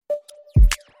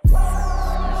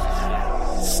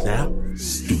Snap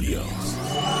Studios.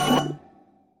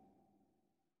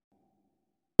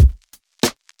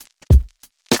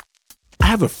 I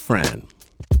have a friend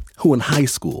who in high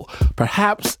school,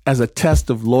 perhaps as a test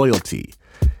of loyalty,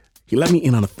 he let me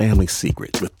in on a family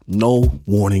secret with no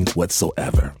warning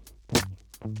whatsoever.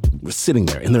 We're sitting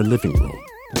there in their living room,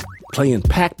 playing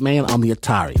Pac-Man on the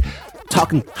Atari,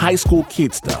 talking high school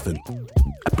kid stuff, and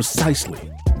at precisely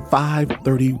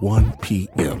 5:31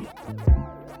 p.m.,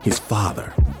 his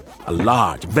father, a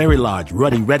large, very large,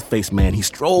 ruddy, red-faced man, he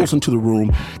strolls into the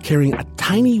room carrying a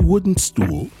tiny wooden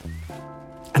stool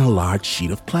and a large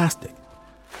sheet of plastic.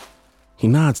 He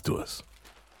nods to us.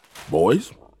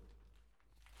 Boys?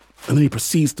 And then he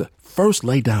proceeds to first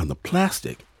lay down the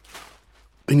plastic.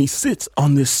 Then he sits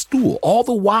on this stool. All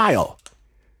the while,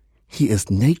 he is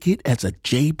naked as a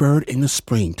jaybird in the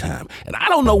springtime. And I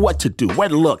don't know what to do, where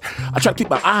to look. I try to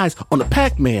keep my eyes on the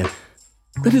Pac-Man.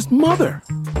 Then his mother,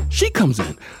 she comes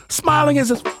in, smiling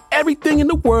as if everything in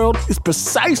the world is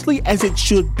precisely as it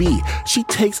should be. She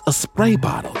takes a spray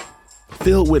bottle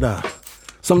filled with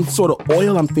some sort of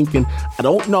oil, I'm thinking, I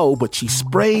don't know, but she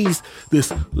sprays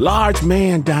this large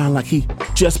man down like he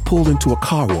just pulled into a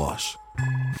car wash.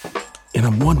 And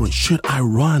I'm wondering, should I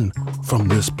run from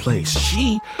this place?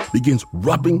 She begins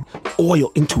rubbing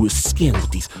oil into his skin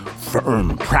with these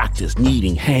firm, practiced,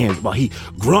 kneading hands while he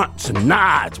grunts and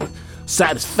nods with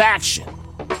satisfaction.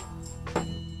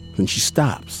 Then she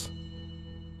stops.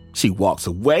 She walks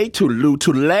away too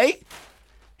late.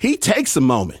 He takes a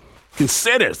moment,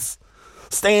 considers,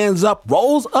 stands up,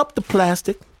 rolls up the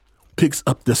plastic, picks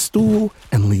up the stool,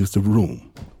 and leaves the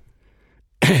room.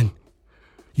 And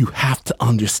you have to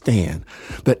understand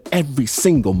that every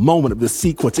single moment of this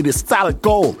sequence, it is solid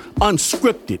gold,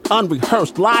 unscripted,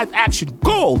 unrehearsed, live action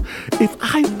gold. If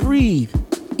I breathe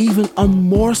even a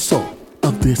morsel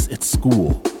of this at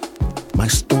school, my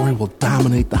story will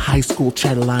dominate the high school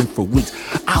chatter line for weeks.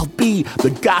 I'll be the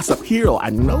gossip hero.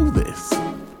 I know this.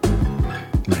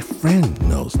 My friend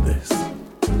knows this.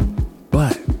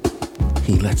 But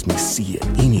he lets me see it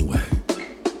anyway.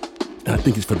 And I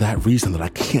think it's for that reason that I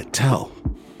can't tell.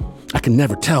 I can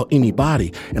never tell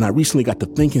anybody. And I recently got to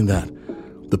thinking that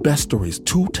the best stories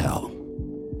to tell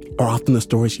are often the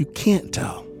stories you can't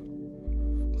tell.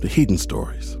 The hidden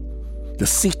stories. The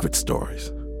secret stories.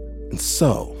 And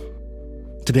so,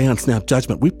 today on Snap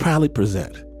Judgment, we proudly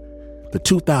present the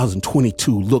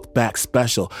 2022 Look Back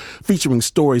Special featuring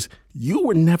stories you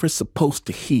were never supposed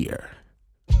to hear.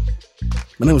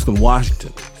 My name is Glenn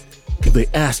Washington. If they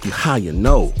ask you how you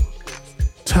know,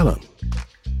 tell them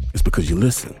it's because you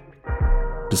listen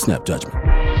to Snap Judgment.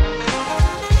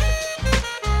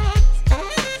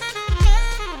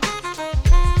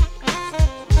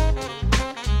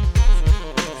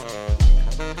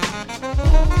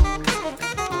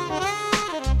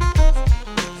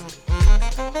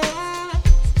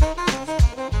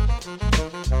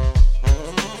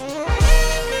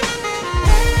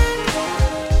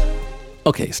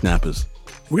 Okay, Snappers,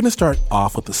 we're going to start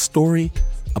off with a story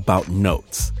about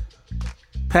notes.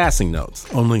 Passing notes,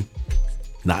 only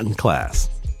not in class.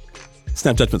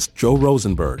 Snap Judgment's Joe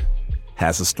Rosenberg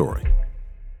has a story.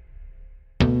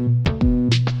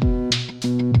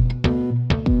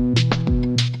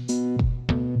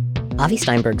 Avi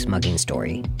Steinberg's mugging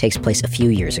story takes place a few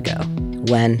years ago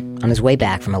when, on his way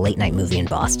back from a late-night movie in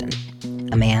Boston,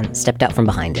 a man stepped out from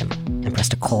behind him and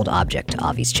pressed a cold object to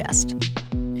Avi's chest.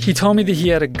 He told me that he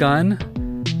had a gun,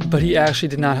 but he actually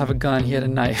did not have a gun. He had a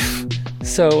knife.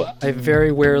 So I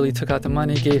very warily took out the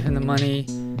money, gave him the money.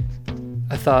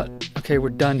 I thought, okay, we're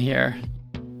done here.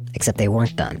 Except they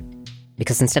weren't done,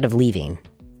 because instead of leaving,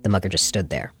 the mugger just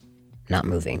stood there, not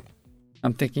moving.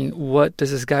 I'm thinking, what does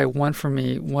this guy want from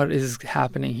me? What is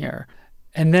happening here?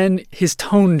 And then his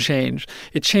tone changed.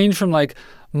 It changed from like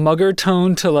mugger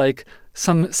tone to like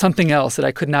something else that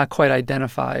I could not quite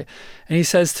identify. And he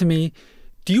says to me,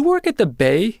 "Do you work at the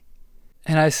Bay?"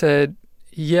 And I said,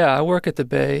 "Yeah, I work at the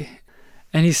Bay."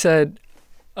 And he said,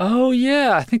 "Oh,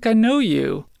 yeah, I think I know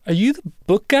you. Are you the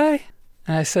book guy?"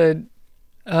 And I said,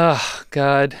 "Oh,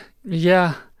 God,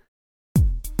 yeah."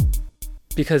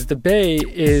 Because the Bay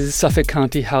is Suffolk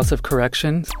County House of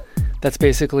Corrections. That's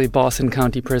basically Boston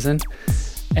County Prison.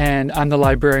 And I'm the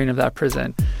librarian of that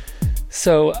prison.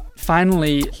 So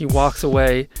finally, he walks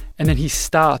away, and then he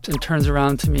stops and turns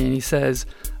around to me and he says,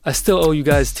 "I still owe you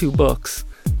guys 2 books,"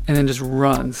 and then just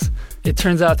runs. It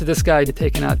turns out that this guy had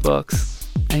taken out books,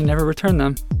 and he never returned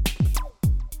them.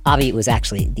 Avi was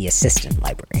actually the assistant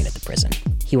librarian at the prison.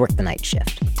 He worked the night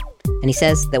shift. And he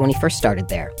says that when he first started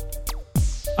there,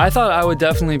 I thought I would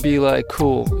definitely be like,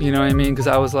 cool, you know what I mean? Because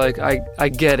I was like, I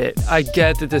get it. I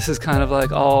get that this is kind of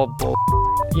like all bull.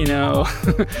 you know,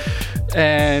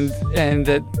 and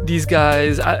that these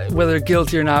guys, whether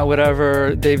guilty or not,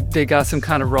 whatever, they got some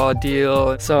kind of raw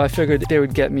deal. So I figured they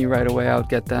would get me right away. I would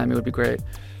get them. It would be great.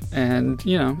 And,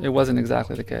 you know, it wasn't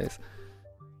exactly the case.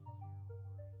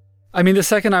 I mean, the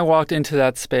second I walked into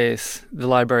that space, the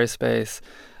library space,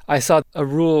 I saw a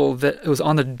rule that it was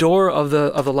on the door of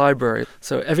the library.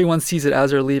 So everyone sees it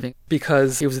as they're leaving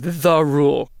because it was the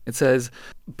rule. It says,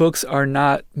 books are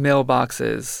not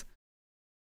mailboxes.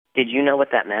 Did you know what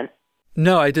that meant?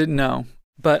 No, I didn't know.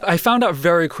 But I found out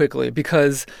very quickly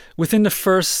because within the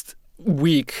first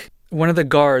week, one of the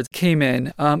guards came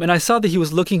in and I saw that he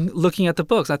was looking at the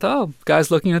books. I thought, oh,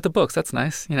 guy's looking at the books. That's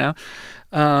nice, you know.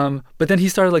 But then he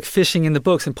started like fishing in the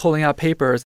books and pulling out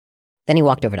papers. Then he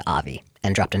walked over to Avi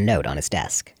and dropped a note on his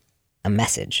desk, a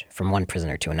message from one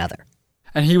prisoner to another.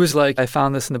 And he was like, I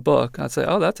found this in the book. I'd say,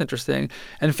 oh, that's interesting.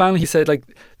 And finally he said, like,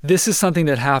 this is something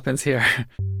that happens here.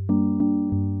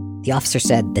 The officer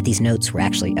said that these notes were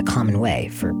actually a common way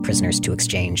for prisoners to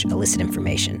exchange illicit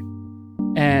information.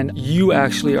 And you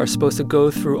actually are supposed to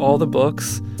go through all the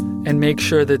books and make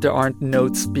sure that there aren't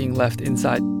notes being left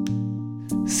inside.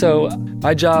 So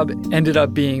my job ended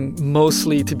up being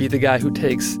mostly to be the guy who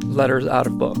takes letters out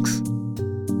of books.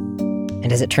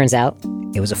 And as it turns out,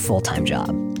 it was a full-time job.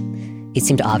 It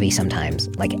seemed to Avi sometimes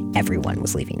like everyone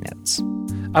was leaving notes.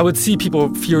 I would see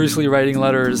people furiously writing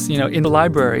letters, you know, in the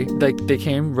library. Like they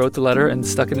came, wrote the letter, and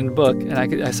stuck it in a book, and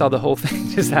I saw the whole thing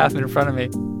just happen in front of me.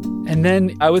 And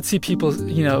then I would see people,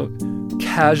 you know,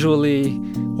 casually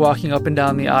walking up and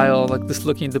down the aisle, like just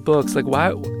looking at the books. Like,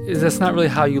 why? That's not really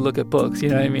how you look at books, you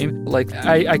know what I mean? Like,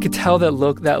 I could tell that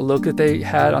look that they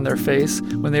had on their face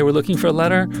when they were looking for a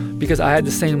letter, because I had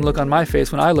the same look on my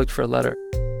face when I looked for a letter.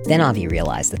 Then Avi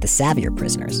realized that the savvier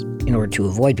prisoners, in order to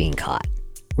avoid being caught,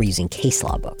 were using case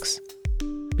law books.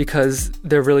 Because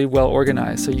they're really well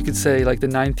organized. So you could say like the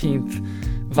 19th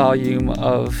volume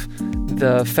of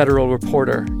the Federal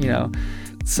Reporter, you know.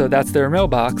 So that's their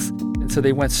mailbox. And so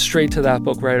they went straight to that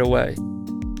book right away.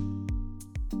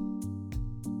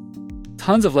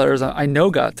 Tons of letters I know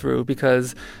got through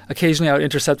because occasionally I would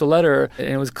intercept a letter and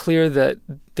it was clear that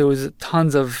there was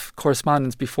tons of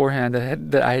correspondence beforehand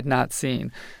that I had not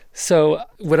seen. So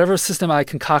whatever system I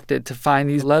concocted to find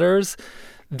these letters,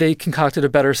 they concocted a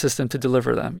better system to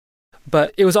deliver them.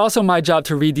 But it was also my job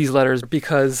to read these letters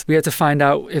because we had to find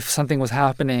out if something was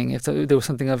happening, if there was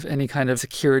something of any kind of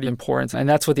security importance. And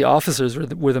that's what the officers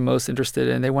were the most interested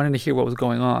in. They wanted to hear what was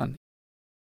going on.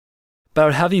 But I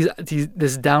would have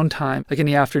this downtime, like in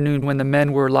the afternoon when the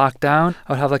men were locked down.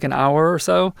 I would have like an hour or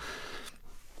so.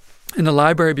 And the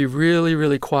library would be really,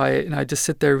 really quiet. And I'd just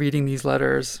sit there reading these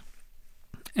letters.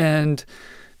 And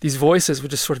these voices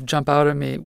would just sort of jump out at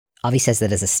me. Avi says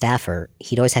that as a staffer,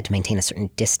 he'd always had to maintain a certain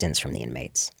distance from the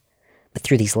inmates. But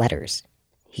through these letters,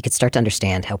 he could start to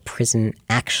understand how prison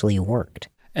actually worked.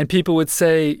 And people would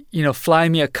say, you know, fly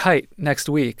me a kite next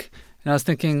week. And I was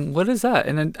thinking, what is that?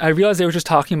 And then I realized they were just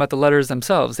talking about the letters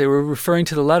themselves. They were referring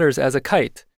to the letters as a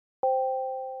kite.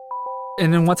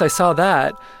 And then once I saw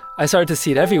that, I started to see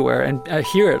it everywhere and I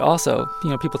hear it also, you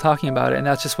know, people talking about it. And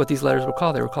that's just what these letters were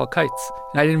called. They were called kites.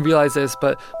 And I didn't realize this,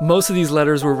 but most of these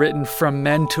letters were written from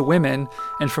men to women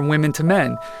and from women to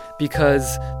men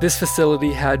because this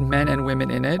facility had men and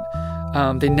women in it.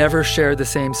 They never shared the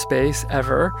same space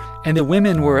ever. And the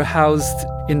women were housed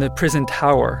in the prison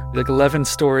tower, like 11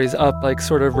 stories up, like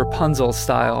sort of Rapunzel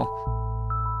style.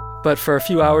 But for a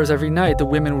few hours every night, the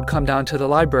women would come down to the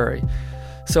library.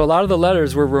 So a lot of the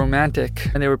letters were romantic,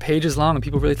 and they were pages long, and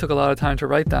people really took a lot of time to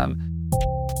write them.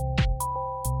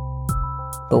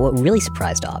 But what really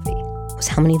surprised Avi was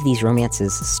how many of these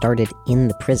romances started in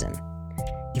the prison,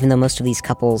 even though most of these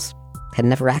couples had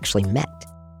never actually met.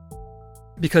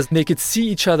 Because they could see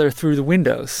each other through the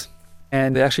windows.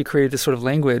 And they actually created this sort of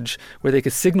language where they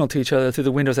could signal to each other through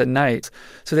the windows at night.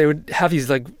 So they would have these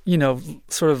like, you know,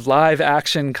 sort of live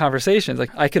action conversations. Like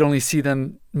I could only see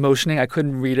them motioning. I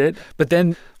couldn't read it. But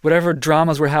then whatever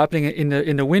dramas were happening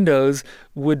in the windows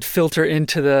would filter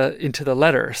into the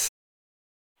letters.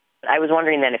 I was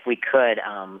wondering then if we could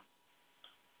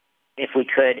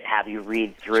have you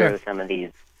read through some of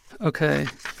these. Okay.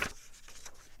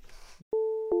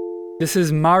 This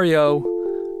is Mario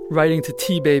writing to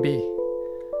T-Baby.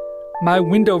 My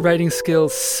window writing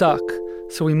skills suck,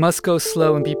 so we must go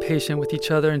slow and be patient with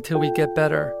each other until we get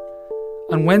better.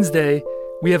 On Wednesday,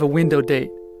 we have a window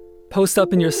date. Post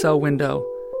up in your cell window.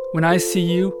 When I see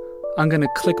you, I'm going to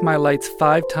click my lights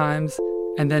 5 times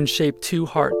and then shape 2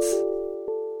 hearts.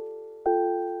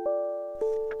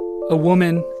 A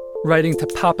woman writing to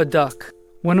Papa Duck.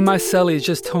 One of my cellies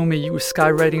just told me you were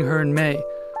skywriting her in May.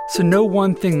 So know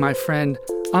one thing, my friend,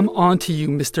 I'm on to you,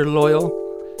 Mr. Loyal.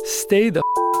 Stay the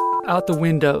out the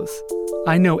windows.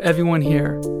 I know everyone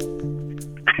here.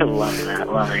 I love that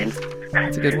line.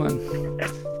 That's a good one.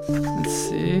 Let's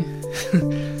see.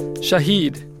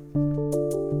 Shahid,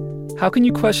 how can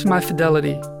you question my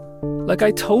fidelity? Like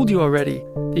I told you already,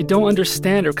 they don't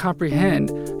understand or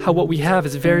comprehend how what we have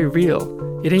is very real.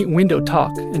 It ain't window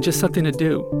talk and just something to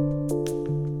do.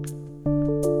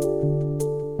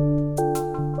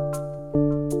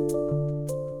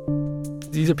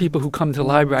 These are people who come to the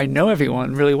library. I know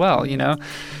everyone really well, you know?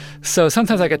 So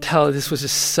sometimes I could tell this was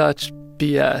just such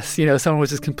BS. You know, someone was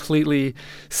just completely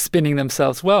spinning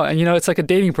themselves well. And, you know, it's like a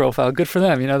dating profile. Good for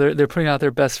them. You know, they're putting out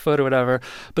their best foot or whatever.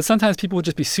 But sometimes people would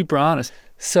just be super honest.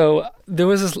 So there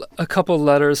was a couple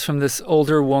letters from this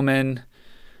older woman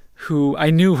who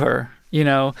I knew her, you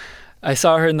know. I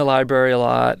saw her in the library a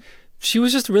lot. She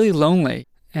was just really lonely.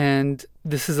 And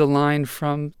this is a line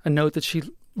from a note that she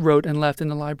wrote and left in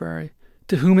the library.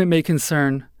 To whom it may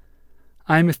concern,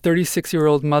 I am a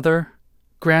 36-year-old mother,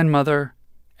 grandmother,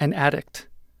 and addict.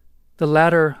 The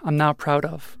latter I'm not proud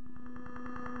of.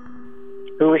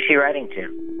 Who was she writing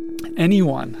to?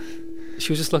 Anyone.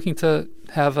 She was just looking to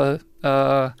have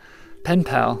a pen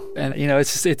pal, and you know,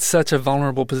 it's such a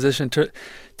vulnerable position to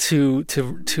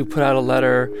put out a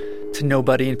letter to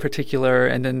nobody in particular,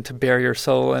 and then to bare your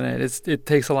soul in it. It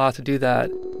takes a lot to do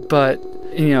that, but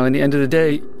you know, in the end of the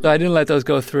day, I didn't let those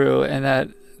go through, and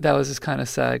that was just kind of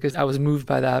sad because I was moved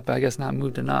by that, but I guess not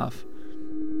moved enough.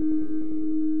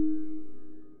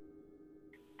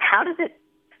 How does it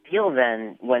feel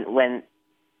then when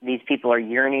these people are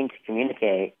yearning to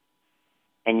communicate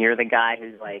and you're the guy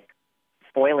who's like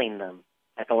foiling them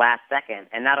at the last second?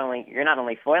 And you're not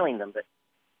only foiling them, but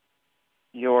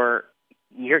you're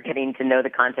getting to know the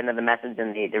content of the message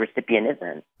and the recipient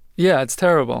isn't. Yeah, it's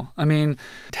terrible. I mean,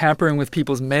 tampering with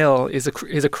people's mail is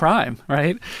a crime,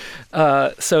 right?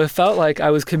 So it felt like I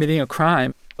was committing a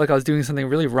crime, like I was doing something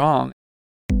really wrong.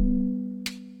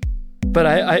 But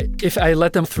if I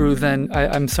let them through, then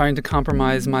I'm starting to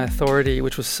compromise my authority,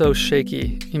 which was so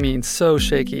shaky. I mean, so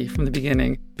shaky from the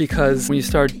beginning. Because when you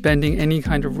start bending any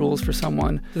kind of rules for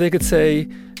someone, they could say,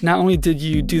 not only did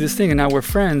you do this thing and now we're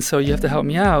friends, so you have to help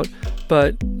me out,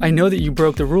 but I know that you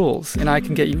broke the rules and I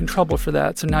can get you in trouble for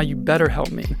that, so now you better help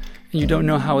me. And you don't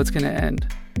know how it's going to end.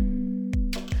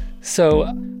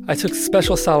 So I took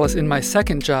special solace in my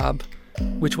second job,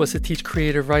 which was to teach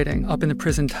creative writing up in the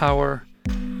prison tower,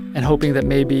 and hoping that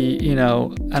maybe, you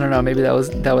know, I don't know, maybe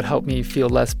that would help me feel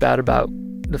less bad about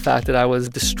the fact that I was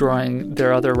destroying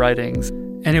their other writings.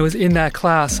 And it was in that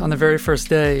class on the very first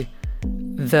day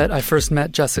that I first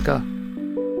met Jessica.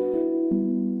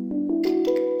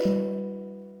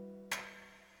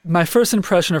 My first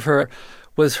impression of her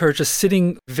was her just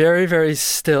sitting very, very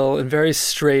still and very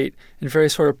straight and very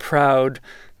sort of proud,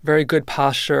 very good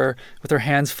posture, with her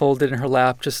hands folded in her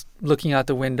lap, just looking out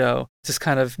the window, just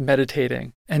kind of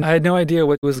meditating. And I had no idea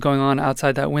what was going on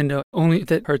outside that window, only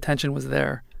that her attention was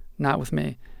there, not with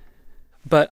me.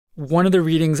 But one of the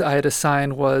readings I had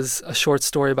assigned was a short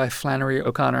story by Flannery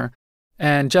O'Connor.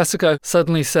 And Jessica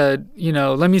suddenly said, you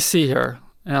know, let me see her.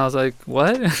 And I was like,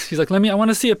 what? She's like, I want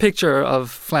to see a picture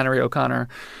of Flannery O'Connor.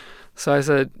 So I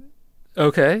said,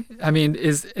 okay. I mean,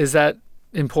 is that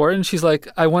important? She's like,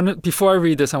 before I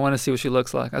read this, I want to see what she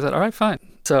looks like. I said, all right, fine.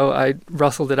 So I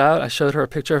rustled it out. I showed her a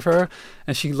picture of her,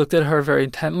 and she looked at her very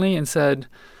intently and said,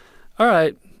 all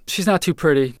right, she's not too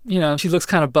pretty. You know, she looks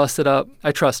kind of busted up.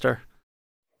 I trust her.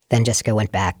 Then Jessica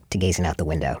went back to gazing out the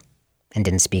window and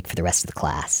didn't speak for the rest of the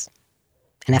class.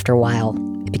 And after a while,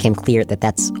 it became clear that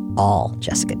that's all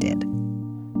Jessica did.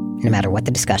 No matter what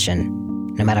the discussion,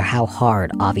 no matter how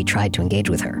hard Avi tried to engage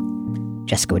with her,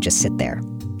 Jessica would just sit there,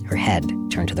 her head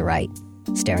turned to the right,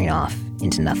 staring off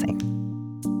into nothing.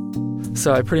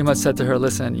 So I pretty much said to her,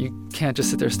 listen, you can't just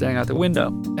sit there staring out the window.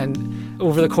 And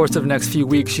over the course of the next few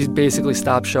weeks, she basically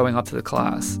stopped showing up to the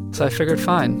class. So I figured,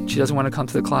 fine, she doesn't want to come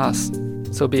to the class,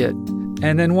 so be it.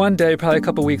 And then one day, probably a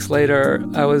couple weeks later,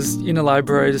 I was in the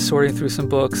library just sorting through some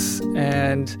books,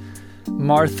 and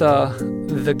Martha,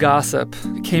 the gossip,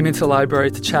 came into the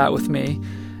library to chat with me.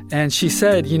 And she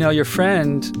said, you know, your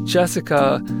friend,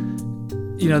 Jessica,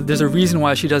 you know, there's a reason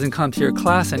why she doesn't come to your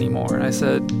class anymore. And I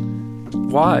said,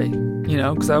 why? You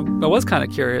know, because I was kind of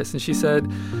curious. And she said,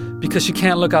 because she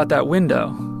can't look out that window.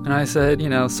 And I said, you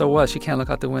know, so what? She can't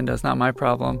look out the window. It's not my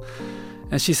problem.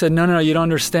 And she said, no, you don't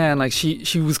understand. Like,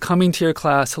 she was coming to your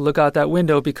class to look out that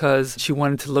window because she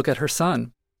wanted to look at her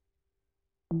son.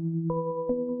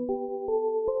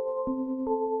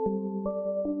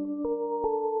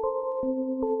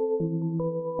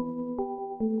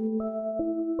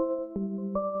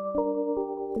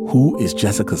 Who is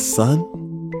Jessica's son?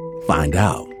 Find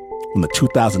out when the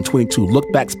 2022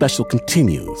 Look Back special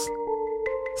continues.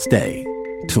 Stay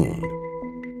tuned.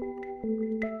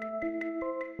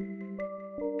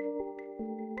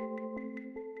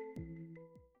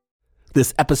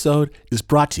 This episode is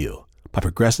brought to you by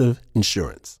Progressive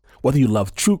Insurance. Whether you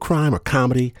love true crime or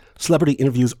comedy, celebrity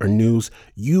interviews or news,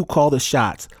 you call the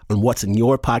shots on what's in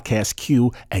your podcast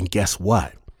queue, and guess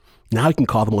what? Now you can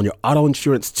call them on your auto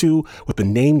insurance too with the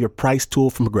Name Your Price tool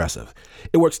from Progressive.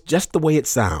 It works just the way it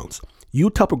sounds. You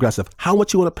tell Progressive how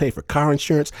much you want to pay for car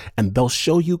insurance, and they'll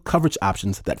show you coverage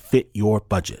options that fit your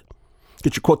budget.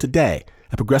 Get your quote today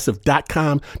at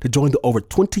Progressive.com to join the over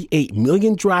 28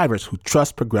 million drivers who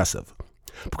trust Progressive.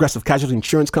 Progressive Casualty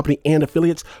Insurance Company and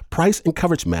affiliates. Price and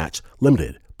coverage match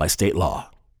limited by state law.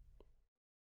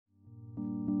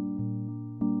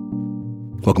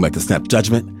 Welcome back to Snap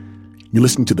Judgment. You're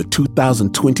listening to the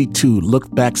 2022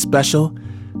 Look Back special.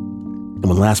 And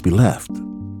when last we left,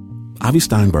 Avi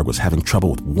Steinberg was having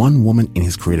trouble with one woman in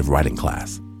his creative writing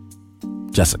class,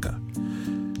 Jessica.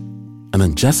 And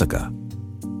then Jessica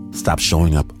stopped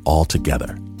showing up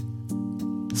altogether.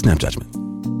 Snap Judgment.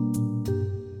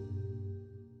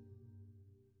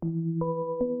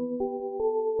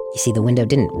 You see, the window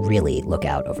didn't really look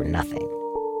out over nothing.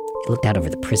 It looked out over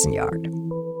the prison yard.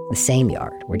 The same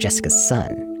yard where Jessica's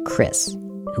son, Chris,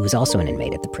 who was also an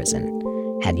inmate at the prison,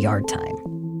 had yard time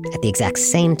at the exact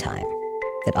same time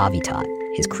that Avi taught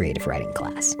his creative writing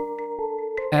class.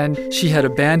 And she had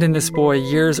abandoned this boy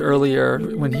years earlier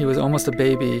when he was almost a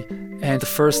baby. And the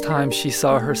first time she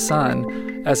saw her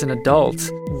son as an adult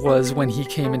was when he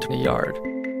came into the yard.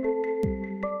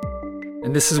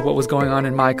 And this is what was going on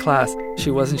in my class. She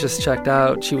wasn't just checked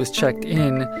out, she was checked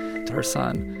in to her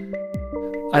son.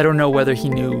 I don't know whether he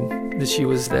knew that she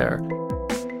was there.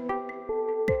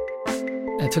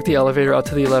 I took the elevator out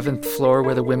to the 11th floor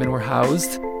where the women were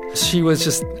housed. She was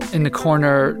just in the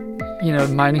corner,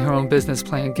 minding her own business,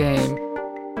 playing a game.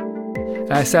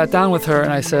 And I sat down with her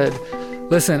and I said,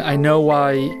 "Listen, I know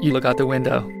why you look out the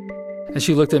window." And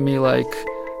she looked at me like,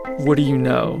 "What do you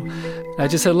know?" And I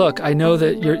just said, "Look, I know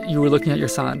that you were looking at your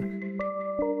son.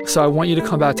 So I want you to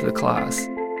come back to the class."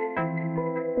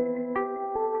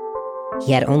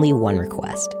 He had only one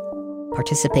request: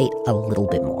 participate a little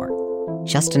bit more,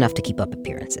 just enough to keep up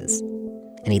appearances.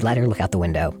 And he let her look out the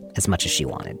window as much as she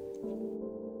wanted.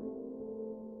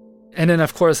 And then,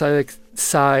 of course, I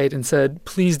sighed and said,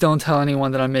 "Please don't tell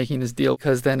anyone that I'm making this deal,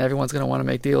 because then everyone's going to want to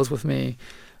make deals with me.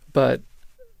 But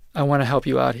I want to help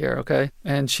you out here, okay?"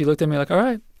 And she looked at me like, "All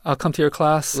right, I'll come to your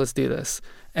class. Let's do this."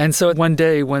 And so one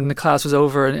day when the class was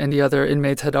over and the other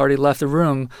inmates had already left the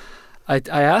room, I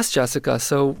asked Jessica,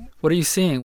 "So what are you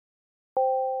seeing?"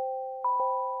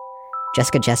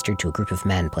 Jessica gestured to a group of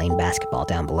men playing basketball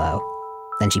down below.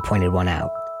 Then she pointed one out,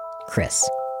 Chris.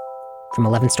 From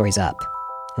 11 stories up,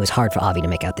 it was hard for Avi to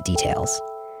make out the details,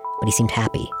 but he seemed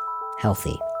happy,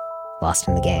 healthy, lost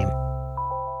in the game.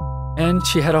 And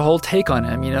she had a whole take on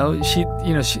him, She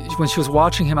when she was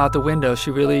watching him out the window,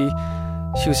 she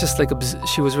was just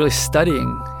she was really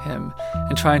studying him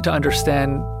and trying to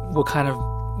understand what kind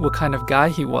of guy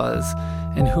he was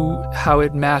and how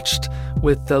it matched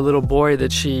with the little boy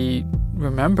that she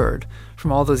remembered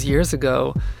from all those years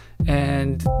ago.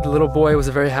 And the little boy was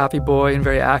a very happy boy and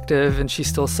very active, and she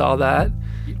still saw that.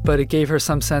 But it gave her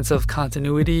some sense of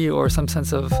continuity or some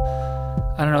sense of,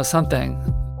 something.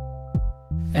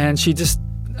 And she just,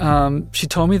 she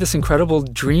told me this incredible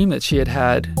dream that she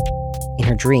had. In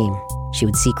her dream, she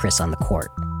would see Chris on the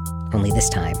court. Only this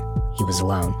time, he was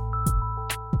alone.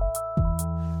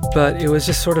 But it was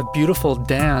just sort of beautiful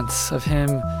dance of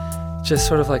him just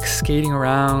sort of skating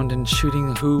around and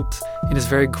shooting hoops in his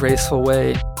very graceful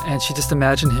way. And she just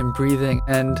imagined him breathing.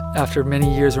 And after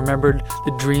many years, remembered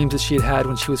the dreams that she had had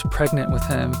when she was pregnant with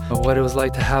him, what it was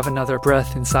like to have another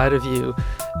breath inside of you.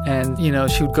 And,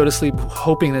 she would go to sleep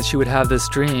hoping that she would have this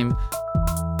dream.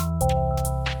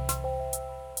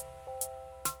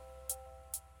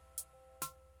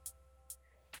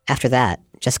 After that,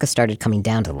 Jessica started coming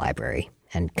down to the library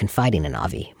and confiding in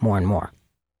Avi more and more.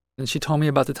 And she told me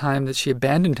about the time that she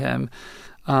abandoned him.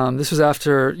 This was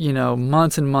after,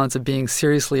 months and months of being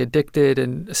seriously addicted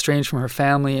and estranged from her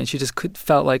family, and she just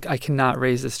felt like, I cannot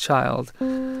raise this child.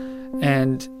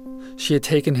 And she had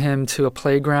taken him to a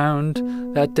playground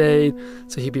that day,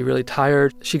 so he'd be really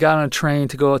tired. She got on a train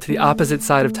to go to the opposite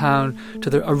side of town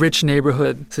to a rich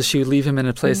neighborhood, so she would leave him in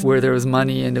a place where there was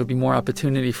money and there would be more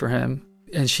opportunity for him.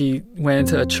 And she went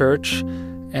into a church,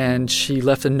 and she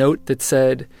left a note that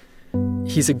said,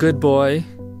 "He's a good boy.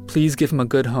 Please give him a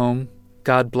good home.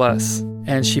 God bless."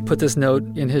 And she put this note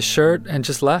in his shirt and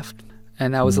just left.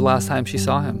 And that was the last time she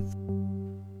saw him.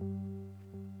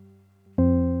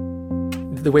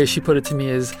 The way she put it to me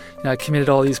is, I committed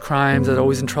all these crimes, I was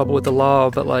always in trouble with the law,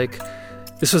 but like,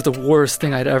 this was the worst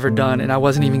thing I'd ever done, and I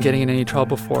wasn't even getting in any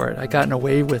trouble for it. I'd gotten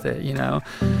away with it,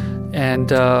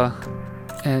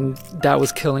 and that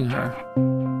was killing her.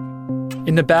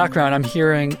 In the background, I'm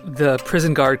hearing the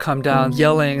prison guard come down,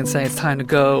 yelling and saying it's time to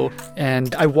go.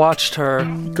 And I watched her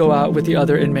go out with the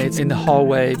other inmates in the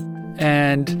hallway.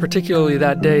 And particularly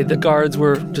that day, the guards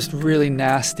were just really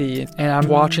nasty. And I'm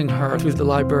watching her through the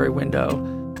library window.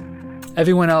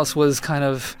 Everyone else was kind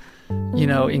of,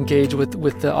 engaged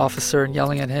with the officer and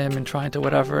yelling at him and trying to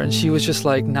whatever. And she was just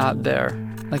like not there.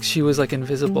 Like she was like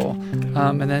invisible.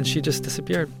 And then she just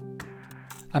disappeared.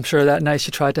 I'm sure that night she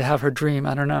tried to have her dream.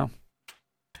 I don't know.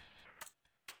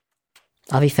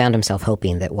 Avi found himself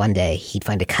hoping that one day he'd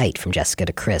find a kite from Jessica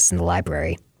to Chris in the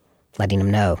library, letting him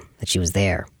know that she was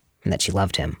there and that she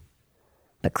loved him.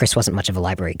 But Chris wasn't much of a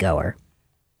library goer,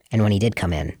 and when he did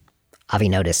come in, Avi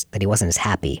noticed that he wasn't as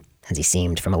happy as he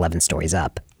seemed from 11 stories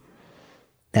up.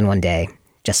 Then one day,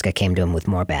 Jessica came to him with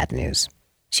more bad news.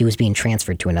 She was being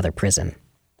transferred to another prison.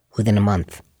 Within a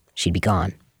month, she'd be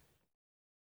gone.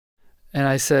 And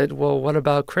I said, well, what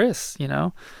about Chris,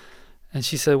 And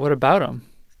she said, what about him?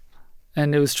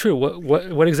 And it was true.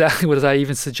 What exactly was I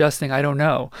even suggesting? I don't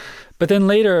know. But then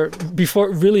later,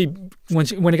 before really,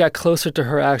 when it got closer to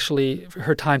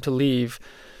her time to leave,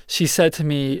 she said to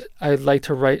me, I'd like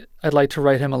to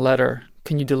write him a letter.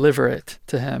 Can you deliver it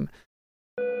to him?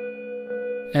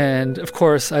 And of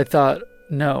course, I thought,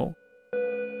 no.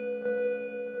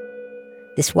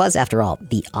 This was, after all,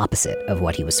 the opposite of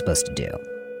what he was supposed to do.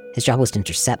 His job was to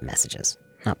intercept messages,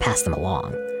 not pass them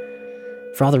along.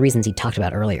 For all the reasons he talked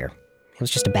about earlier, it was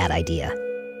just a bad idea.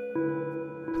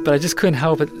 But I just couldn't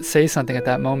help but say something at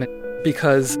that moment,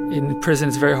 because in prison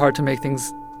it's very hard to make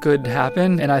things good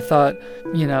happen. And I thought,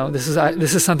 this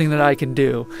is something that I can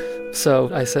do. So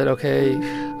I said, okay,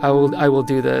 I will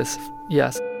do this.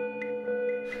 Yes.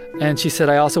 And she said,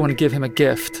 I also want to give him a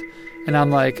gift. And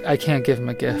I'm like, I can't give him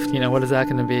a gift. What is that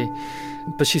going to be?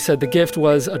 But she said the gift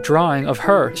was a drawing of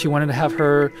her. She wanted to have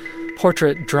her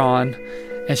portrait drawn,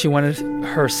 and she wanted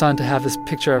her son to have this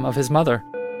picture of his mother.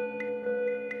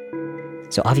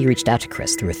 So Avi reached out to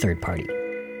Chris through a third party,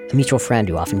 a mutual friend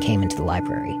who often came into the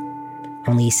library.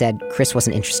 Only he said Chris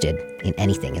wasn't interested in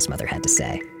anything his mother had to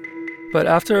say. But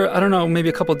after, I don't know, maybe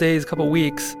a couple days, a couple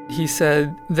weeks, he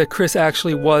said that Chris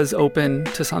actually was open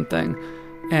to something.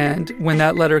 And when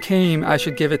that letter came, I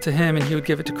should give it to him and he would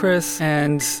give it to Chris.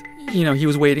 And, he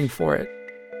was waiting for it.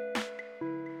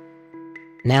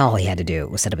 Now all he had to do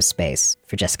was set up a space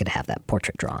for Jessica to have that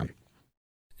portrait drawn.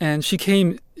 And she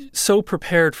came so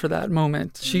prepared for that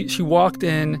moment. She walked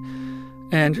in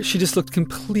and she just looked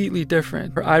completely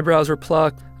different. Her eyebrows were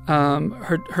plucked.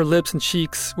 Her lips and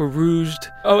cheeks were rouged.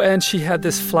 Oh, and she had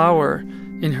this flower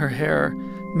in her hair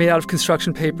made out of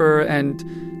construction paper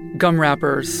and gum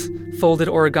wrappers, folded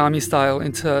origami style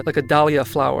into like a dahlia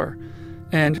flower.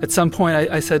 And at some point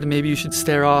I said maybe you should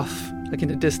stare off like in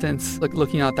the distance, like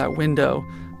looking out that window.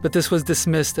 But this was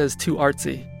dismissed as too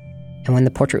artsy. And when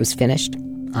the portrait was finished,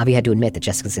 Avi had to admit that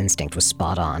Jessica's instinct was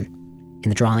spot on. In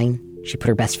the drawing, she put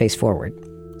her best face forward,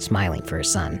 smiling for her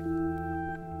son.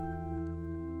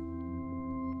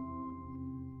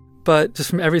 But just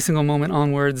from every single moment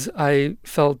onwards, I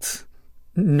felt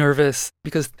nervous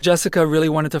because Jessica really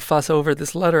wanted to fuss over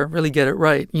this letter, really get it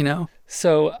right,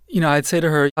 So, I'd say to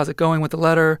her, how's it going with the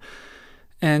letter?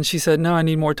 And she said, no, I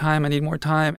need more time.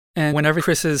 And whenever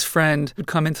Chris's friend would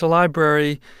come into the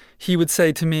library, he would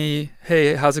say to me,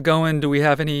 hey, how's it going? Do we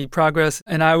have any progress?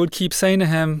 And I would keep saying to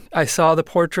him, I saw the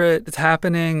portrait. It's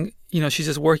happening. She's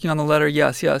just working on the letter.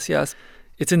 Yes.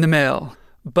 It's in the mail.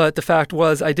 But the fact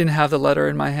was I didn't have the letter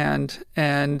in my hand.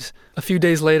 And a few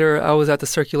days later, I was at the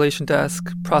circulation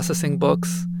desk processing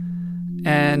books.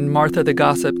 And Martha the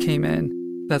gossip came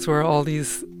in. That's where all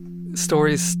these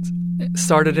stories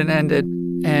started and ended.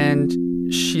 And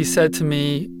she said to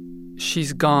me,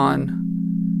 she's gone.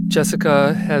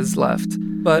 Jessica has left.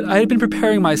 But I had been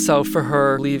preparing myself for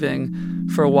her leaving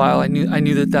for a while. I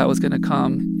knew that was going to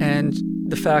come. And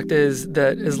the fact is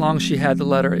that as long as she had the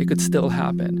letter, it could still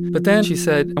happen. But then she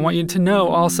said, I want you to know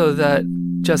also that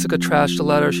Jessica trashed the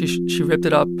letter. She ripped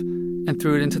it up and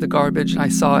threw it into the garbage, and I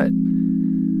saw it.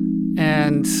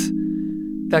 And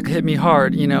that hit me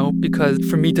hard, because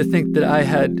for me to think that I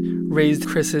had raised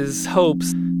Chris's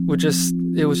hopes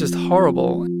it was just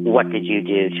horrible. What did you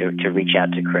do to reach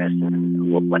out to Chris?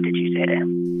 And what did you say to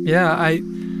him? Yeah,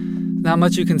 not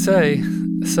much you can say.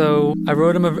 So I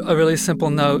wrote him a really simple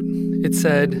note. It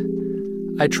said,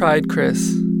 I tried, Chris.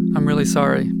 I'm really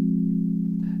sorry.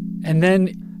 And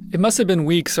then it must have been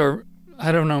weeks or,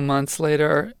 I don't know, months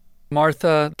later,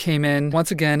 Martha came in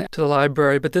once again to the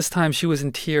library, but this time she was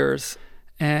in tears.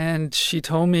 And she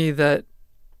told me that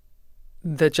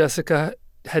Jessica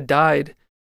had died.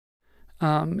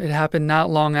 It happened not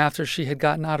long after she had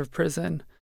gotten out of prison.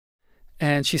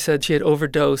 And she said she had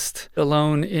overdosed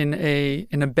alone in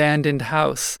an abandoned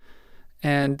house.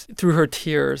 And through her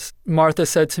tears, Martha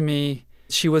said to me,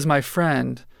 she was my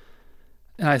friend.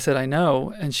 And I said, I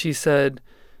know. And she said,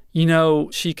 you know,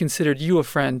 she considered you a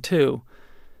friend too,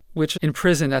 which in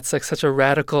prison, that's like such a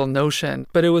radical notion.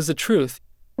 But it was the truth.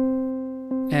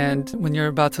 And when you're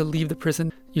about to leave the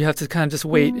prison, you have to kind of just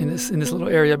wait in this little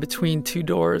area between two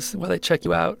doors while they check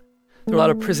you out. There were a lot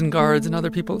of prison guards and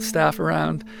other people, staff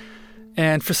around.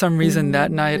 And for some reason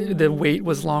that night, the wait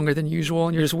was longer than usual.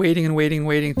 And you're just waiting and waiting and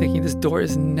waiting, thinking this door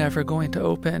is never going to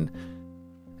open.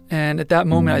 And at that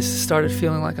moment, I started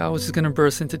feeling like I was just going to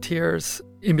burst into tears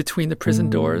in between the prison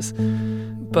doors.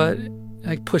 But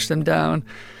I pushed them down,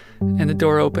 and the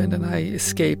door opened, and I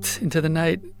escaped into the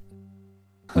night.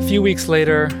 A few weeks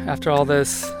later, after all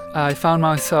this, I found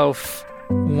myself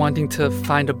wanting to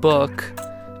find a book,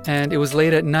 and it was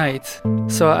late at night.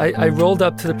 So I rolled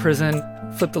up to the prison,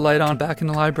 flipped the light on back in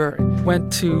the library,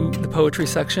 went to the poetry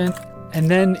section,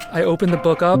 and then I opened the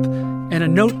book up, and a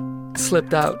note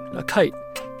slipped out, a kite.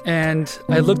 And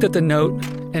I looked at the note,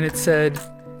 and it said,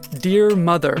 "Dear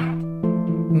Mother,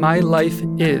 my life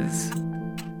is."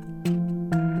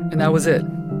 And that was it.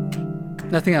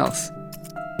 Nothing else.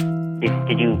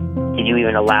 Did you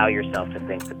even allow yourself to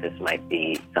think that this might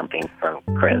be something from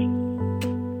Chris?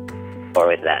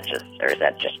 Or is that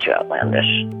just too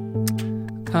outlandish?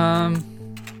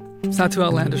 It's not too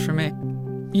outlandish for me.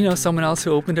 You know, someone else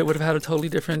who opened it would have had a totally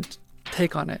different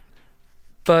take on it.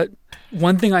 But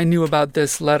one thing I knew about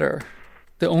this letter,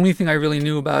 the only thing I really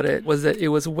knew about it, was that it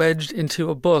was wedged into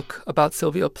a book about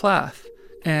Sylvia Plath.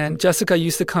 And Jessica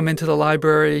used to come into the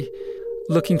library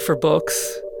looking for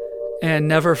books and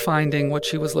never finding what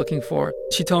she was looking for.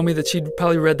 She told me that she'd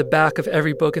probably read the back of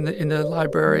every book in the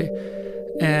library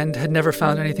and had never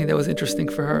found anything that was interesting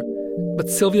for her. But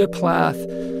Sylvia Plath,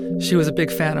 she was a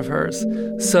big fan of hers.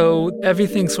 So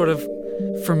everything sort of,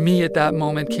 for me at that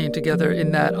moment, came together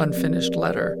in that unfinished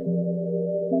letter.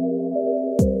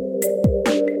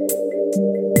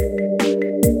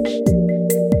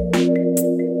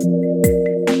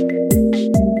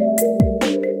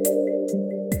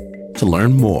 To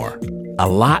learn more, a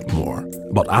lot more,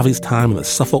 about Avi's time in the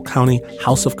Suffolk County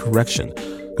House of Correction,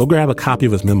 go grab a copy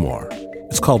of his memoir.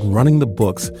 It's called Running the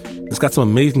Books. It's got some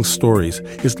amazing stories.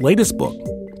 His latest book,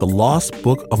 The Lost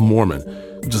Book of Mormon,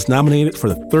 which is nominated for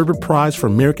the Thurber Prize for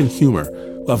American Humor.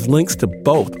 We'll have links to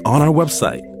both on our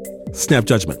website,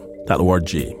 snapjudgment.org.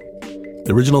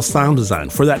 The original sound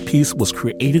design for that piece was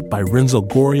created by Renzo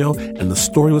Gorio, and the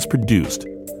story was produced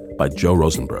by Joe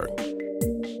Rosenberg.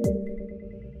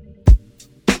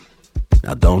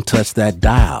 Now don't touch that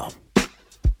dial.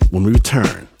 When we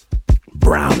return,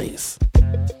 brownies.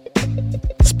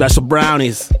 Special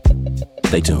brownies.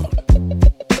 Stay tuned.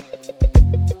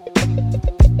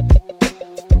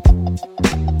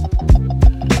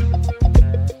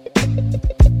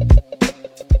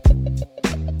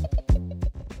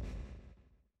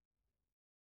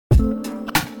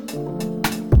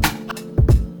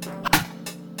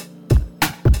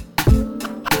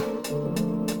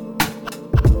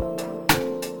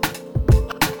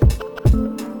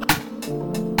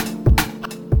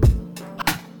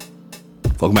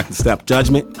 Welcome back to Snap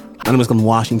Judgment. My name is Glenn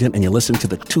Washington, and you're listening to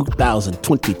the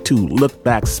 2022 Look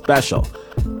Back Special.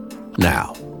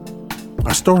 Now,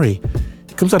 our story,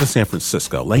 it comes out of San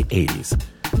Francisco, late 80s,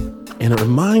 and it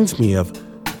reminds me of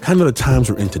kind of the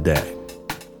times we're in today,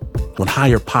 when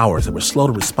higher powers that were slow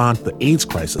to respond to the AIDS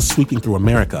crisis sweeping through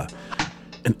America,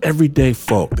 and everyday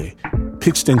folk, they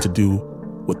pitched in to do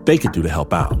what they could do to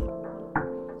help out.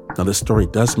 Now, this story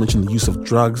does mention the use of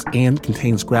drugs and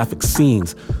contains graphic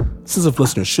scenes. Sensitive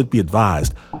listeners should be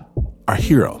advised. Our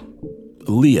hero,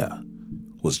 Aaliyah,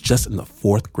 was just in the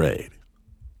 4th grade.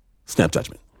 Snap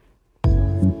Judgment.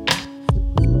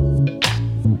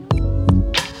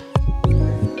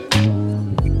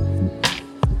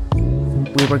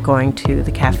 We were going to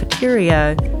the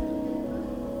cafeteria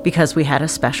because we had a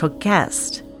special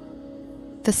guest.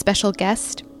 The special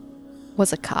guest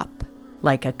was a cop.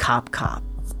 Like a cop.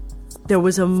 There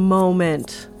was a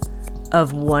moment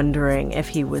of wondering if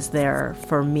he was there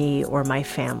for me or my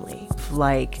family,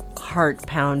 like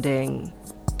heart-pounding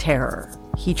terror.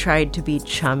 He tried to be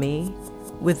chummy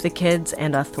with the kids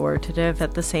and authoritative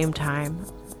at the same time.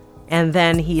 And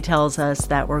then he tells us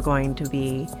that we're going to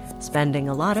be spending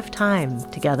a lot of time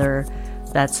together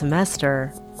that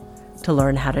semester to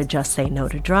learn how to just say no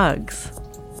to drugs.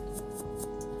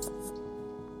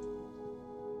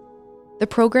 The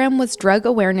program was Drug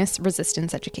Awareness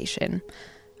Resistance Education,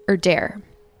 or DARE.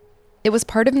 It was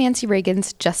part of Nancy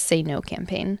Reagan's Just Say No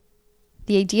campaign.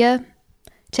 The idea?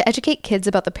 To educate kids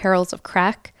about the perils of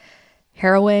crack,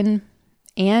 heroin,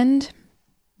 and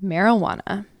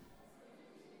marijuana.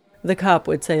 The cop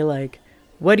would say, like,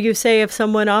 what do you say if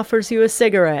someone offers you a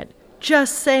cigarette?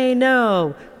 Just say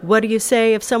no. What do you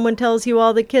say if someone tells you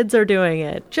all the kids are doing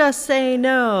it? Just say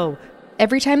no.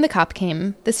 Every time the cop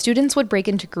came, the students would break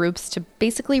into groups to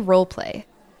basically role play,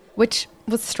 which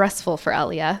was stressful for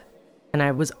Alia. And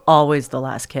I was always the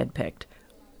last kid picked.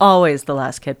 Always the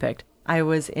last kid picked. I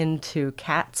was into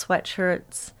cat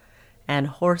sweatshirts and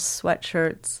horse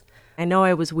sweatshirts. I know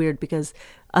I was weird because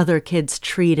other kids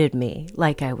treated me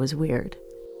like I was weird.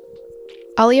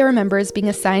 Alia remembers being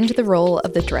assigned the role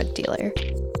of the drug dealer.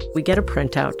 We get a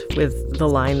printout with the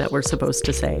line that we're supposed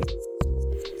to say.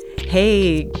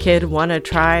 Hey, kid, want to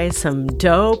try some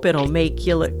dope? It'll make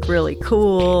you look really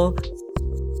cool.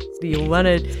 Do you want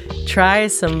to try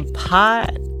some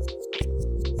pot?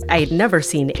 I had never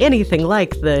seen anything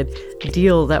like the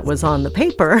deal that was on the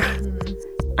paper.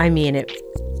 I mean,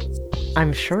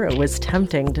 I'm sure it was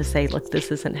tempting to say, look,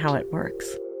 this isn't how it works.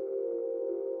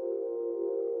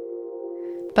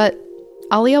 But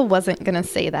Alia wasn't going to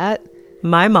say that.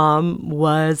 My mom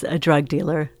was a drug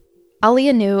dealer.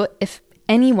 Alia knew if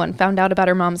anyone found out about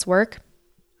her mom's work,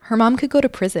 her mom could go to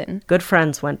prison. Good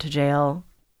friends went to jail.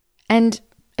 And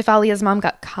if Alia's mom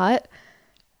got caught,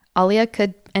 Alia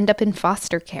could end up in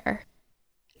foster care.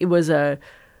 It was a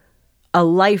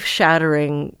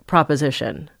life-shattering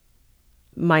proposition.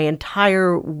 My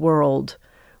entire world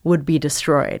would be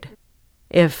destroyed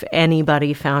if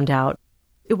anybody found out.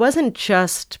 It wasn't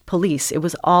just police, it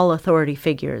was all authority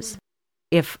figures.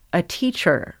 If a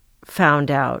teacher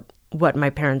found out what my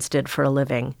parents did for a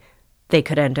living, they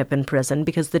could end up in prison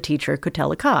because the teacher could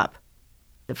tell a cop.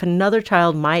 If another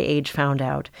child my age found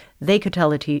out, they could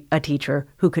tell a teacher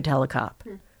who could tell a cop.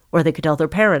 Or they could tell their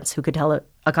parents who could tell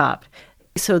a cop.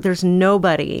 So there's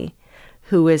nobody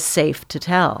who is safe to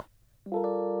tell.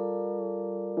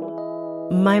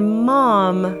 My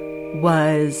mom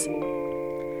was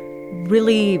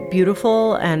really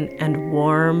beautiful and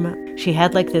warm. She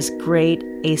had like this great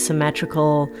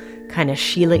asymmetrical kind of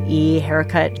Sheila E.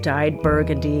 haircut, dyed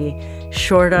burgundy,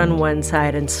 short on one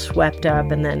side and swept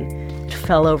up and then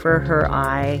fell over her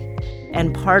eye.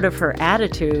 And part of her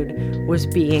attitude was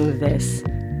being this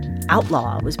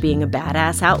outlaw, was being a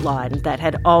badass outlaw, and that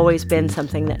had always been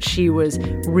something that she was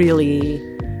really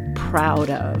proud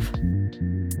of.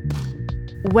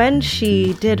 When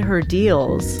she did her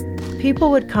deals, people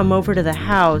would come over to the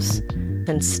house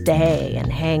and stay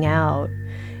and hang out.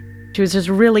 She was just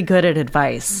really good at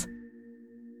advice.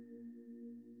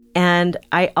 And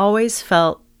I always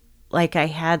felt like I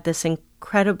had this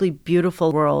incredibly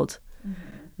beautiful world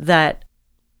that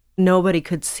nobody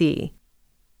could see.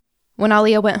 When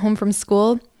Alia went home from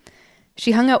school,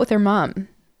 she hung out with her mom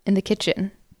in the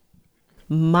kitchen.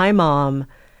 My mom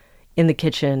in the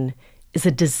kitchen is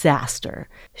a disaster.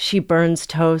 She burns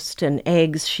toast and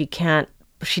eggs. She can't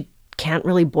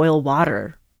really boil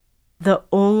water. The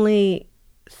only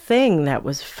thing that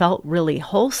felt really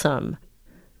wholesome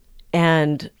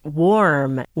and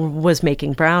warm was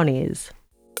making brownies.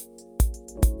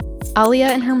 Alia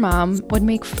and her mom would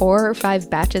make 4 or 5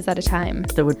 batches at a time.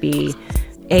 There would be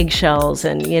eggshells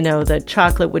and, the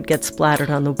chocolate would get splattered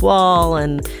on the wall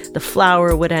and the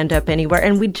flour would end up anywhere.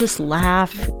 And we'd just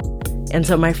laugh. And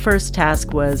so my first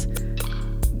task was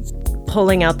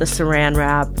pulling out the saran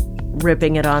wrap,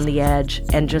 ripping it on the edge,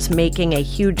 and just making a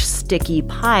huge sticky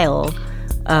pile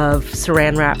of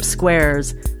saran wrap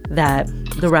squares that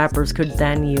the wrappers could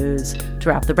then use to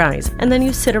wrap the brownies. And then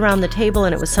you sit around the table,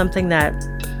 and it was something that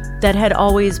had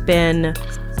always been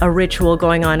a ritual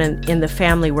going on in the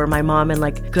family where my mom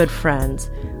and good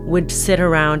friends would sit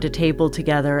around a table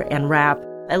together and wrap.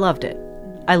 I loved it.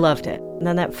 And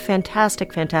then that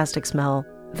fantastic, fantastic smell.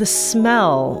 The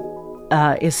smell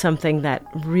is something that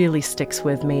really sticks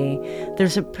with me.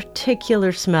 There's a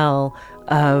particular smell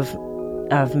of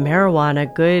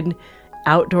marijuana, good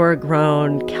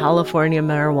outdoor-grown California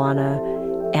marijuana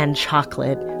and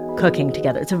chocolate cooking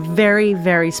together. It's a very,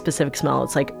 very specific smell.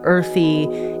 It's earthy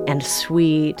and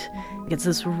sweet. It's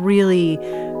this really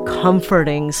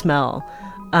comforting smell,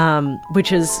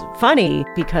 which is funny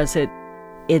because it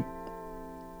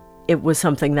was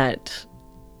something that,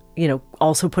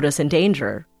 also put us in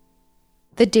danger.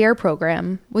 The DARE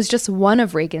program was just one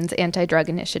of Reagan's anti-drug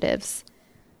initiatives.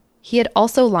 He had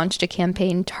also launched a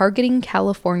campaign targeting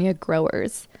California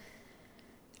growers.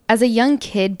 As a young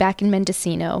kid back in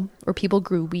Mendocino, where people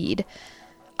grew weed,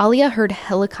 Alia heard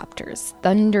helicopters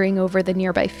thundering over the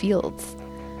nearby fields.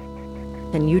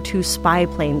 And U-2 spy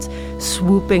planes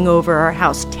swooping over our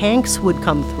house. Tanks would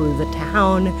come through the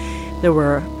town. There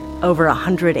were over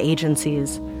 100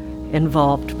 agencies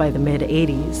involved by the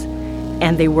mid-'80s,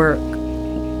 and they were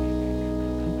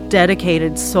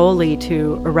dedicated solely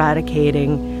to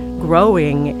eradicating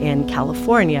growing in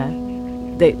California.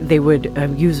 They would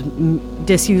use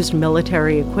disused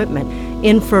military equipment,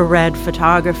 infrared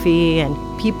photography, and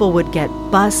people would get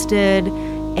busted,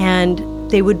 and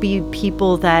they would be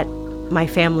people that my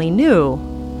family knew,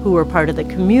 who were part of the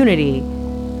community,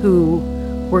 who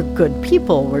were good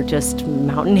people, were just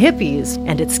mountain hippies.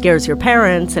 And it scares your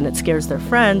parents and it scares their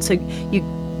friends. So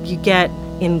you get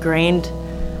ingrained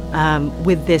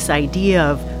with this idea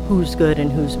of who's good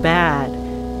and who's bad.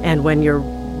 And when you're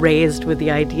raised with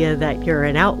the idea that you're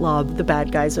an outlaw, the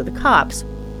bad guys are the cops.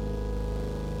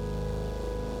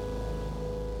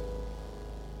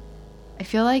 I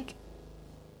feel like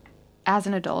as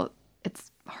an adult,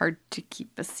 it's hard to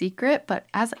keep a secret, but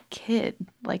as a kid,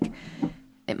 like,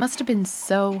 it must have been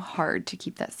so hard to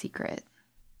keep that secret.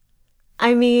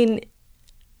 I mean,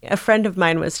 a friend of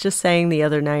mine was just saying the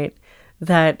other night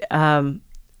that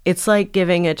it's like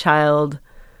giving a child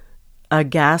a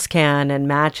gas can and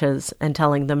matches and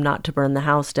telling them not to burn the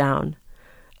house down.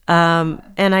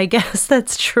 And I guess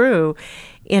that's true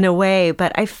in a way,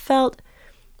 but I felt,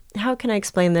 how can I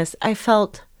explain this? I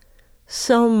felt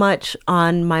so much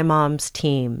on my mom's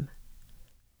team.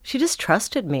 She just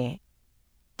trusted me.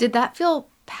 Did that feel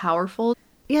powerful?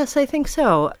 Yes, I think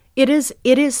so. It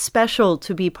is special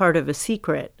to be part of a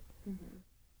secret.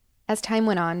 As time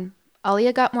went on,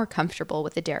 Alia got more comfortable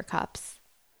with the Dare cops.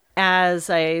 As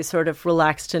I sort of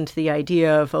relaxed into the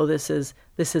idea of, this is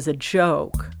a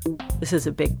joke. This is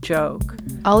a big joke.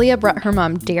 Alia brought her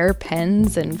mom Dare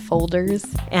pens and folders.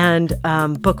 And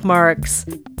bookmarks.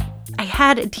 I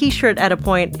had a t-shirt at a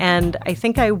point, and I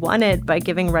think I won it by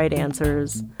giving right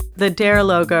answers. The Dare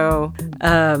logo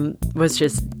was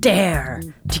just Dare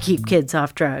to keep kids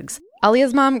off drugs.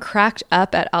 Alia's mom cracked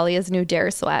up at Alia's new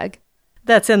Dare swag.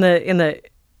 That's in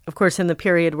the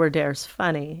period where Dare's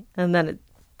funny, and then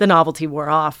the novelty wore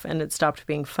off and it stopped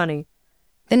being funny.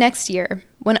 The next year,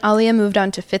 when Alia moved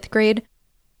on to 5th grade,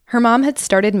 her mom had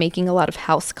started making a lot of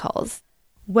house calls.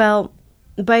 Well,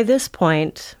 by this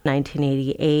point,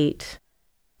 1988,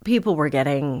 people were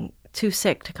getting too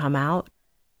sick to come out.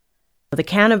 The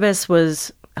cannabis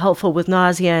was helpful with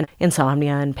nausea and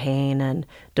insomnia and pain and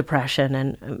depression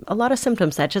and a lot of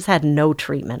symptoms that just had no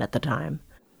treatment at the time.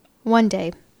 One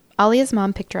day, Alia's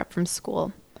mom picked her up from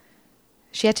school.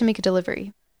 She had to make a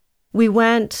delivery. We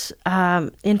went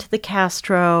into the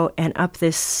Castro and up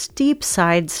this steep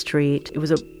side street. It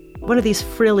was one of these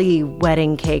frilly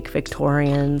wedding cake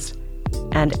Victorians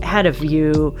and had a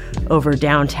view over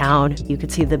downtown. You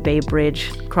could see the Bay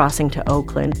Bridge crossing to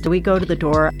Oakland. So we go to the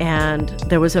door and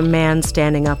there was a man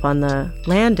standing up on the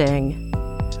landing.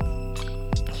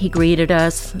 He greeted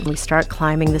us and we start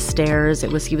climbing the stairs.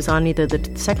 He was on either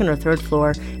the second or third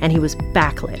floor and he was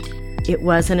backlit. It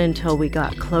wasn't until we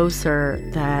got closer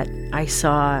that I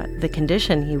saw the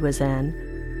condition he was in.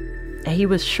 He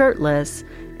was shirtless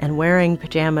and wearing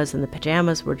pajamas, and the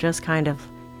pajamas were just kind of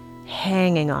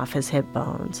hanging off his hip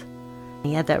bones.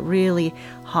 He had that really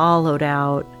hollowed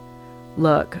out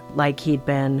look, like he'd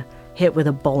been hit with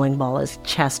a bowling ball, his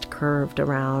chest curved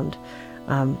around,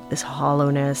 this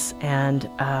hollowness, and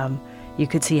you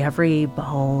could see every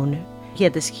bone. He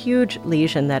had this huge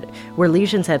lesion where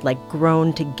lesions had like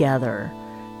grown together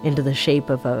into the shape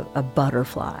of a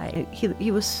butterfly.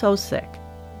 He was so sick.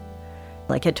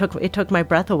 Like it took my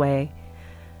breath away.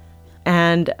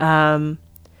 And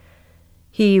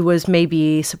he was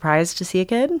maybe surprised to see a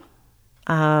kid.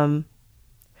 And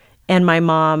my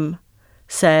mom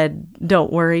said,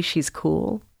 "Don't worry, she's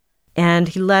cool." And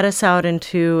he led us out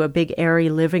into a big airy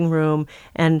living room,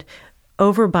 and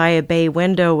over by a bay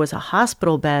window was a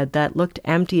hospital bed that looked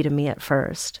empty to me at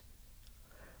first.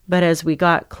 But as we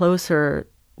got closer,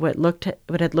 what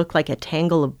had looked like a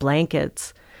tangle of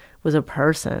blankets was a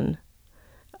person,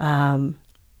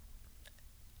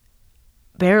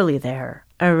 barely there.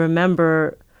 I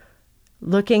remember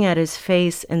looking at his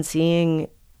face and seeing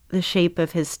the shape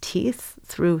of his teeth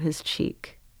through his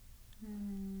cheek.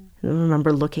 I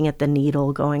remember looking at the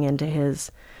needle going into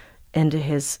his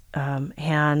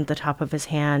hand, the top of his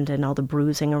hand, and all the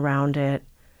bruising around it.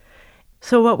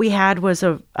 So what we had was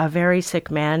a very sick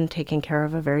man taking care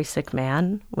of a very sick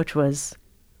man, which was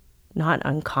not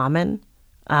uncommon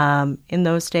in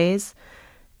those days.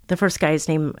 The first guy's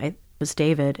name was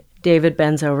David. David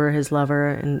bends over his lover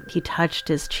and he touched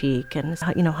his cheek and,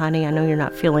 honey, I know you're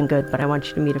not feeling good, but I want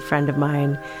you to meet a friend of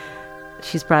mine.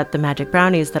 She's brought the magic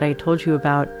brownies that I told you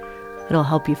about. It'll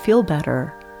help you feel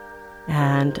better.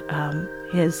 And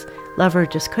his lover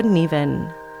just couldn't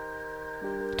even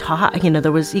talk.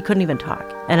 He couldn't even talk.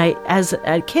 And as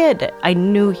a kid, I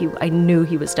knew he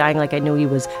was dying, like I knew he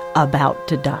was about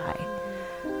to die.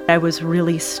 I was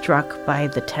really struck by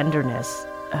the tenderness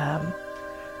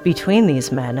between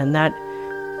these men, and that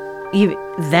even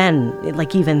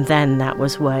then, that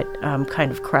was what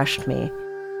kind of crushed me.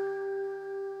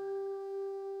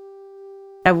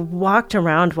 I walked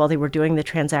around while they were doing the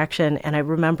transaction, and I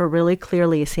remember really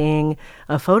clearly seeing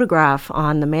a photograph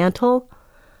on the mantle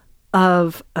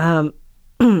of a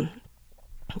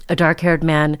dark-haired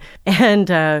man and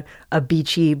a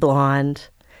beachy blonde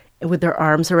with their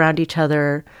arms around each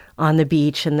other on the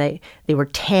beach, and they were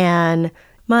tan,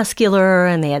 muscular,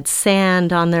 and they had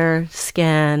sand on their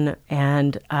skin,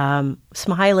 and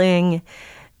smiling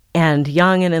and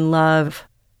young and in love.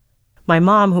 My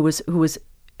mom, who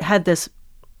had this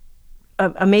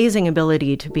amazing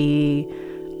ability to be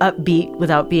upbeat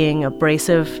without being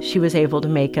abrasive, she was able to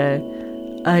make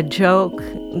a joke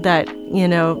that,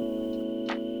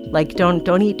 like,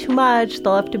 don't eat too much,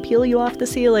 they'll have to peel you off the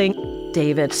ceiling.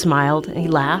 David smiled and he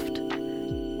laughed.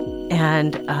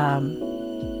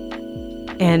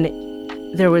 And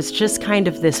there was just kind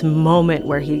of this moment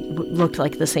where he looked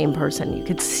like the same person. You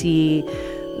could see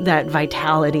that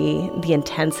vitality, the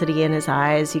intensity in his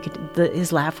eyes.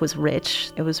 His laugh was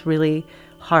rich. It was really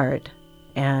hard.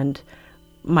 And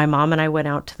my mom and I went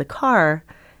out to the car,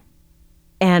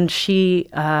 and she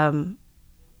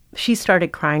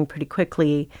started crying pretty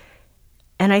quickly.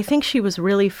 And I think she was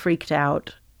really freaked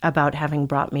out about having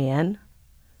brought me in.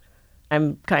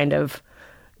 I'm kind of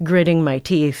gritting my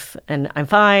teeth, and I'm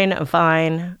fine.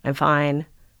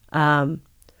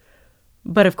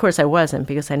 But of course I wasn't,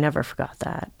 because I never forgot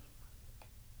that.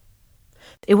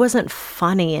 It wasn't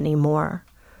funny anymore.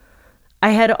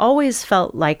 I had always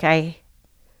felt like I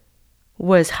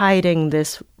was hiding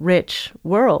this rich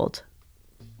world,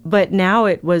 but now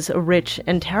it was a rich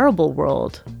and terrible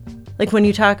world. Like, when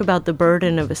you talk about the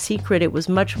burden of a secret, it was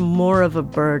much more of a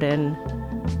burden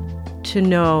to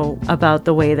know about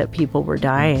the way that people were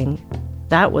dying.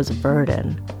 That was a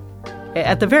burden.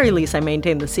 At the very least, I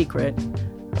maintained the secret.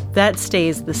 That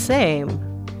stays the same,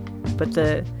 but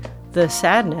the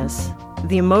sadness,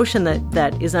 the emotion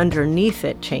that is underneath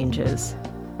it changes.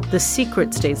 The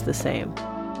secret stays the same.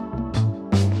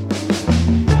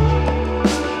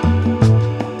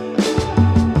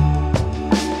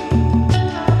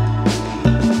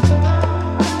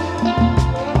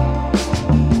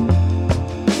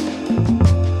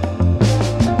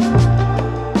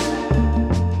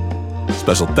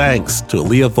 Special thanks to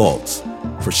Aaliyah Volz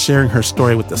for sharing her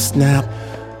story with The Snap.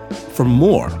 For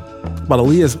more about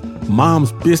Aaliyah's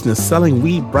mom's business selling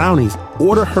weed brownies,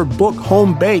 order her book,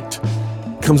 Home Baked.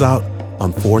 It comes out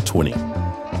on 4/20.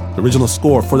 The original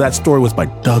score for that story was by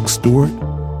Doug Stewart.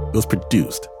 It was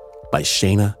produced by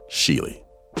Shayna Shealy.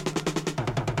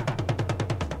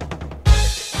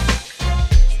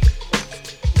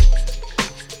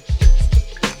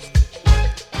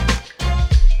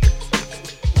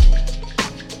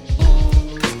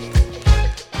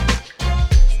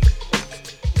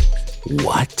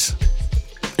 What?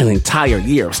 An entire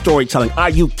year of storytelling. Are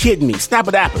you kidding me?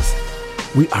 Snap-a-dappers.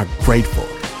 We are grateful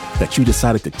that you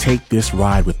decided to take this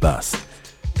ride with us.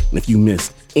 And if you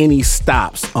missed any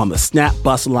stops on the Snap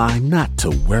bus line, not to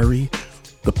worry.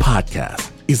 The podcast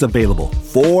is available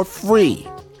for free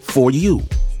for you,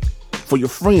 for your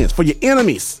friends, for your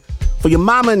enemies, for your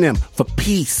mama and them, for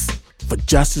peace, for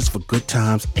justice, for good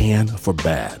times, and for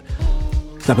bad.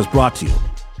 Snap is brought to you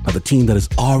by the team that has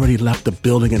already left the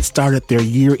building and started their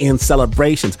year-end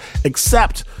celebrations,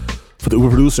 except for the Uber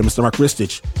producer, Mr. Mark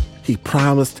Ristich. He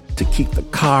promised to keep the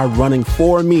car running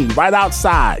for me right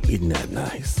outside. Isn't that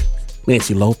nice?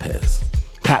 Nancy Lopez,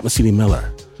 Pat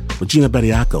Mesiti-Miller, Regina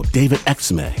Bediaco, David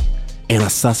Exme, Anna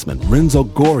Sussman, Renzo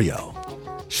Gorio,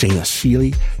 Shayna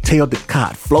Shealy, Teo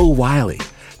Ducott, Flo Wiley,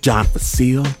 John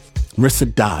Facile, Marissa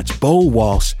Dodge, Bo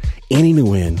Walsh, Annie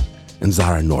Nguyen, and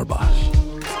Zara Norbosch.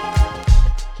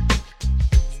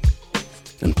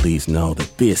 And please know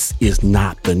that this is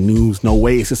not the news. No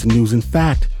way is this the news. In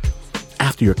fact,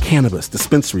 after your cannabis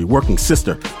dispensary working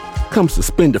sister comes to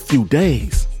spend a few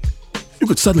days, you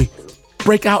could suddenly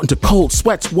break out into cold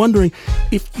sweats wondering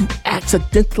if you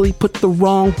accidentally put the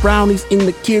wrong brownies in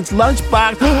the kid's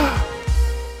lunchbox.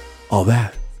 All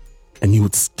that, and you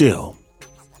would still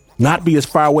not be as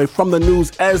far away from the news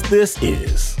as this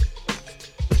is.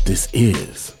 But this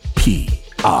is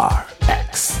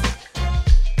PRX.